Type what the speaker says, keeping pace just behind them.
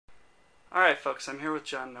Alright, folks, I'm here with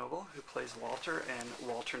John Noble, who plays Walter and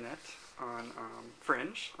Walternet on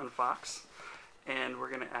Fringe on Fox. And we're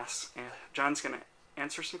going to ask, John's going to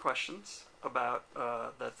answer some questions about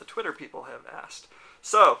that the Twitter people have asked.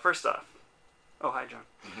 So, first off, oh, hi,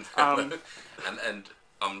 John. And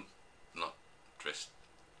I'm not dressed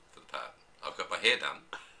for the part. I've got my hair done,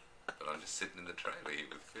 but I'm just sitting in the trailer here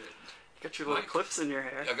with Fringe. You got your little clips in your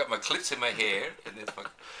hair. I've got my clips in my hair, and there's my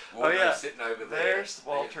wardrobe sitting over there. There's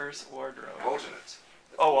Walter's wardrobe. Alternates.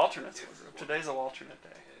 Oh, Walternet's wardrobe. Today's a Walternate day.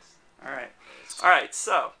 Alright. Alright,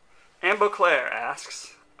 so, Anne Beauclair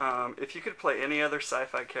asks, if you could play any other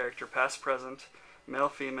sci-fi character, past, present, male,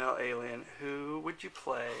 female, alien, who would you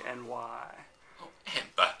play and why? Oh,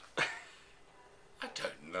 Amber. I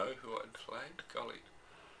don't know who I'd play. Golly.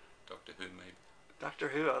 Doctor Who, maybe. Doctor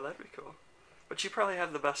Who, oh, that'd be cool. But you probably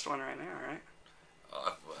have the best one right now, right?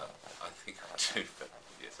 Well, I think I do, but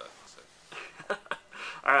yes, I think so.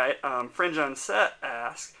 Alright, Fringe on Set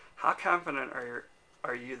asks, how confident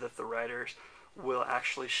are you that the writers will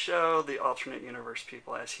actually show the alternate universe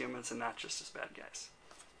people as humans and not just as bad guys?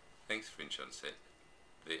 Thanks, Fringe on Set.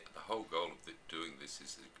 The whole goal of doing this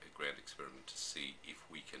is a grand experiment to see if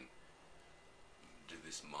we can do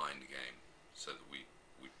this mind game so that we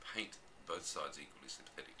paint both sides equally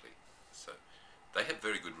sympathetically. So they have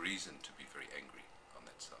very good reason to be very angry on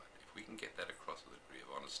that side. If we can get that across with a degree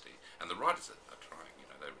of honesty, and the writers are trying,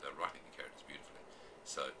 they're writing the characters beautifully.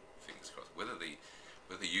 So fingers crossed. Whether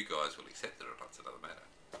you guys will accept it or not is another matter.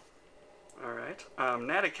 Alright.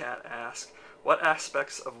 Natacat asks, what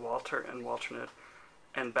aspects of Walter and Walternet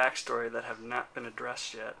and backstory that have not been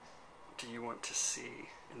addressed yet do you want to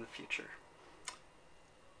see in the future?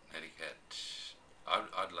 Natacat, I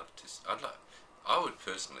would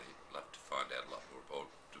personally love to find out a lot more, or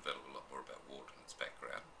develop a lot more about Walternet's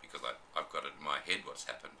background, because I've got it in my head what's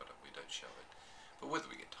happened, but we don't show it. But whether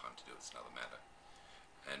we get time to do it's another matter.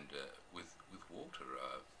 And with Walter,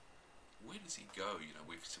 where does he go?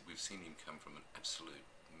 We've seen him come from an absolute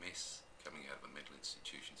mess, coming out of a mental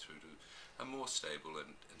institution, through to a more stable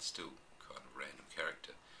and still kind of random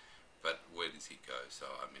character. But where does he go? So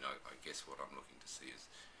I guess what I'm looking to see is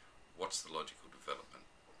what's the logical development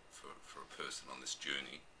for a person on this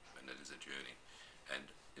journey, and it is a journey.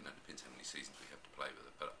 And it depends how many seasons we have to play with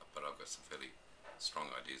it. But I've got some fairly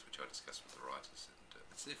strong ideas which I discussed with the writers, and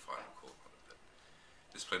it's their final call on it. But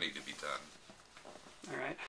there's plenty to be done. Alright.